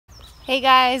Hey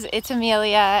guys, it's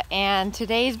Amelia, and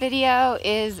today's video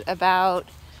is about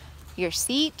your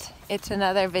seat. It's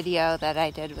another video that I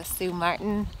did with Sue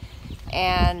Martin,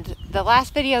 and the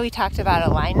last video we talked about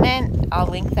alignment. I'll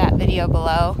link that video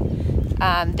below.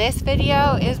 This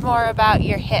video is more about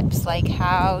your hips, like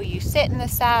how you sit in the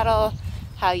saddle,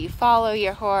 how you follow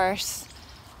your horse.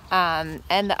 And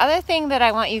the other thing that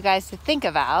I want you guys to think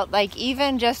about, like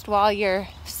even just while you're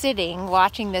sitting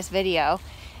watching this video,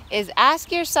 is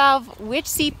ask yourself which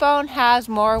seat bone has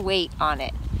more weight on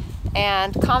it.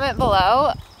 And comment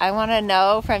below. I want to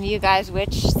know from you guys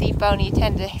which seat bone you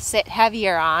tend to sit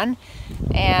heavier on,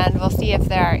 and we'll see if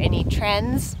there are any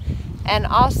trends. And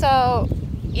also,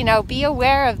 you know, be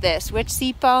aware of this, which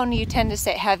seat bone you tend to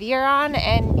sit heavier on,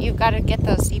 and you've got to get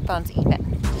those seat bones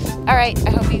even. Alright, I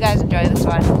hope you guys enjoy this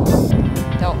one.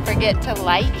 Don't forget to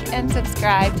like and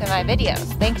subscribe to my videos.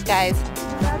 Thanks guys.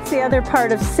 That's the other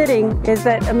part of sitting, is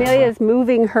that Amelia is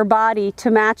moving her body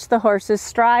to match the horse's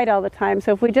stride all the time.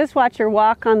 So if we just watch her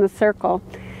walk on the circle,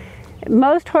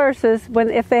 most horses,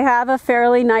 if they have a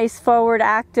fairly nice forward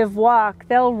active walk,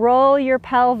 they'll roll your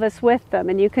pelvis with them,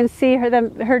 and you can see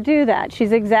her do that.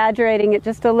 She's exaggerating it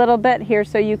just a little bit here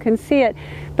so you can see it,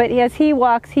 but as he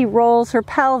walks, he rolls her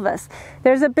pelvis.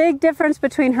 There's a big difference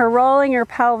between her rolling her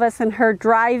pelvis and her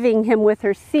driving him with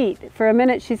her seat. For a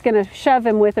minute she's going to shove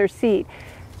him with her seat.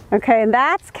 Okay, and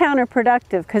that's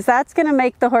counterproductive, because that's going to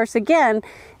make the horse, again,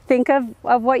 think of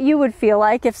what you would feel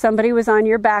like if somebody was on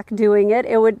your back doing it.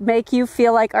 It would make you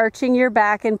feel like arching your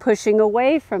back and pushing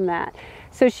away from that.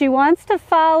 So she wants to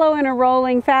follow in a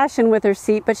rolling fashion with her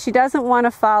seat, but she doesn't want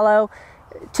to follow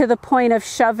to the point of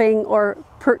shoving or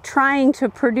trying to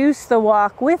produce the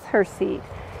walk with her seat.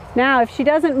 Now, if she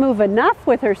doesn't move enough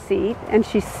with her seat and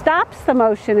she stops the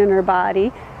motion in her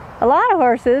body, a lot of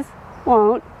horses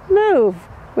won't move,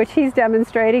 which he's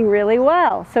demonstrating really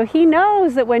well. So he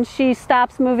knows that when she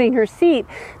stops moving her seat,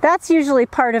 that's usually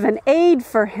part of an aid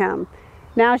for him.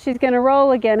 Now she's going to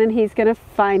roll again, and he's going to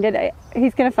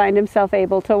find himself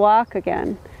able to walk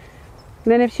again.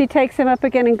 And then if she takes him up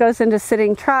again and goes into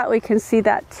sitting trot, we can see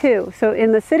that too. So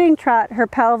in the sitting trot, her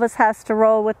pelvis has to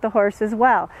roll with the horse as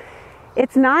well.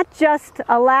 It's not just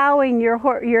allowing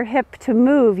your hip to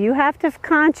move. You have to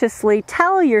consciously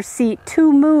tell your seat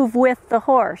to move with the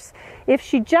horse. If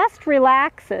she just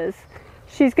relaxes,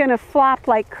 she's going to flop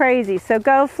like crazy. So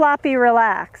go floppy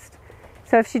relaxed.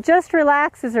 So if she just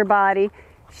relaxes her body,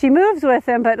 she moves with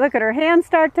him, but look at her hands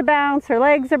start to bounce, her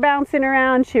legs are bouncing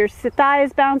around, her thigh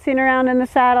is bouncing around in the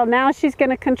saddle. Now she's going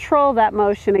to control that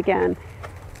motion again.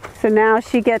 So now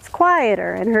she gets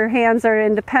quieter and her hands are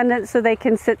independent so they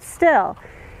can sit still.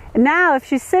 And now if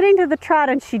she's sitting to the trot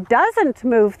and she doesn't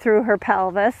move through her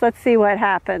pelvis, let's see what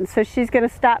happens. So she's going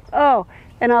to stop,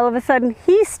 and all of a sudden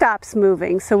he stops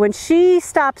moving. So when she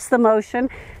stops the motion,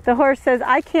 the horse says,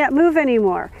 I can't move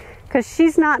anymore, because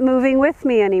she's not moving with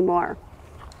me anymore.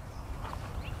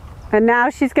 And now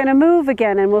she's going to move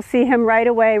again, and we'll see him right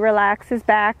away relax his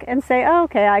back and say, oh,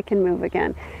 okay, I can move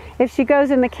again. If she goes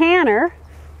in the canter,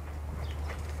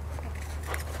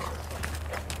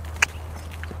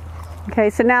 okay,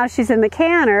 so now she's in the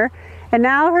canter, and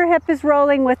now her hip is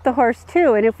rolling with the horse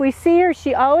too. And if we see her,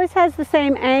 she always has the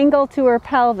same angle to her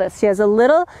pelvis. She has a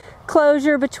little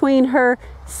closure between her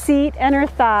seat and her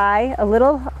thigh, a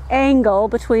little angle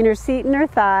between her seat and her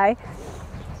thigh.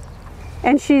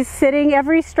 And she's sitting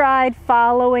every stride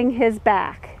following his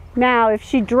back. Now, if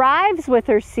she drives with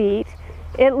her seat,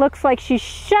 it looks like she's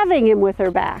shoving him with her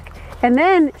back. And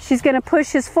then she's going to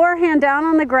push his forehand down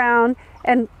on the ground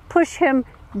and push him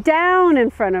down in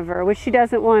front of her, which she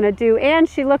doesn't want to do. And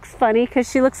she looks funny because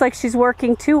she looks like she's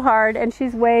working too hard, and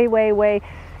she's way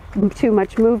too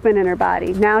much movement in her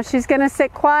body. Now she's going to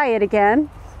sit quiet again,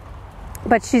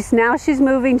 but she's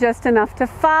moving just enough to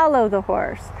follow the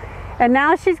horse. And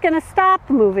now she's going to stop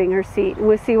moving her seat, and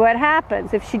we'll see what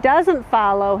happens. If she doesn't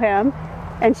follow him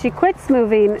and she quits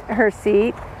moving her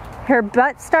seat, her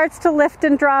butt starts to lift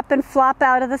and drop and flop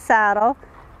out of the saddle.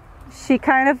 She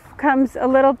kind of comes a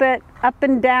little bit up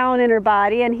and down in her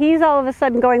body, and he's all of a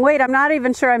sudden going, wait, I'm not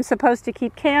even sure I'm supposed to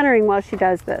keep cantering while she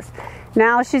does this.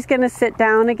 Now she's going to sit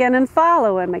down again and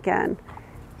follow him again.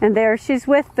 And there she's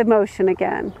with the motion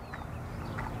again.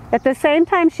 At the same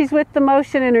time she's with the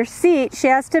motion in her seat, she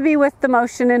has to be with the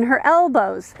motion in her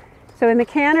elbows. So in the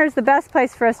canter is the best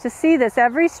place for us to see this.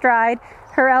 Every stride,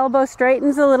 her elbow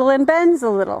straightens a little and bends a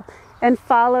little, and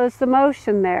follows the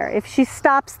motion there. If she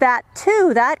stops that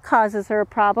too, that causes her a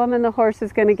problem, and the horse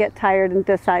is going to get tired and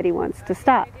decide he wants to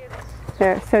stop.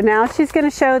 There. So now she's going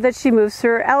to show that she moves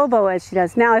through her elbow as she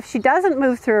does. Now if she doesn't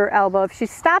move through her elbow, if she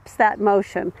stops that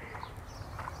motion,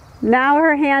 Now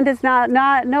her hand is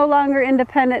no longer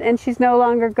independent, and she's no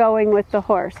longer going with the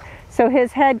horse. So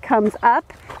his head comes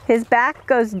up, his back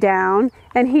goes down,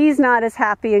 and he's not as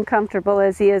happy and comfortable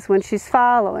as he is when she's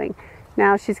following.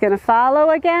 Now she's going to follow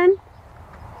again,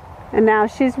 and now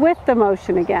she's with the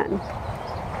motion again.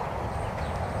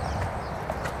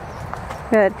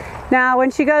 Good. Now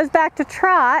when she goes back to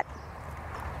trot,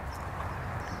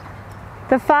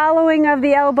 the following of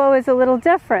the elbow is a little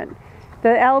different.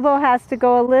 The elbow has to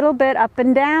go a little bit up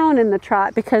and down in the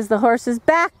trot because the horse's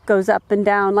back goes up and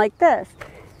down like this.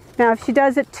 Now if she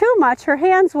does it too much, her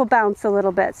hands will bounce a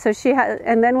little bit. So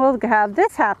and then we'll have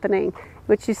this happening,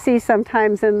 which you see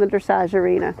sometimes in the dressage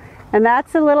arena. And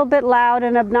that's a little bit loud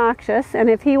and obnoxious, and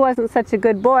if he wasn't such a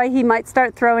good boy, he might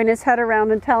start throwing his head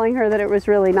around and telling her that it was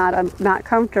really not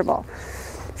comfortable.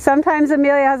 Sometimes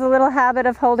Amelia has a little habit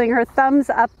of holding her thumbs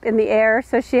up in the air,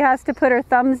 so she has to put her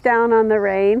thumbs down on the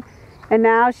rein, and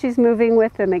now she's moving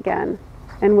with him again,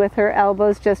 and with her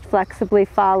elbows just flexibly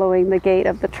following the gait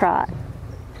of the trot.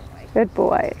 Good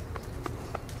boy.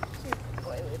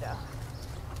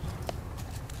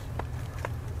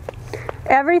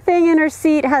 Everything in her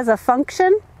seat has a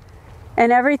function,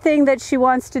 and everything that she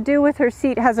wants to do with her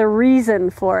seat has a reason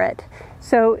for it.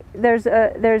 So there's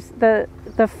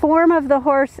the form of the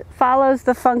horse follows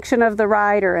the function of the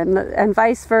rider, and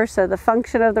vice versa. The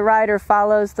function of the rider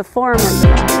follows the form of the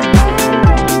rider.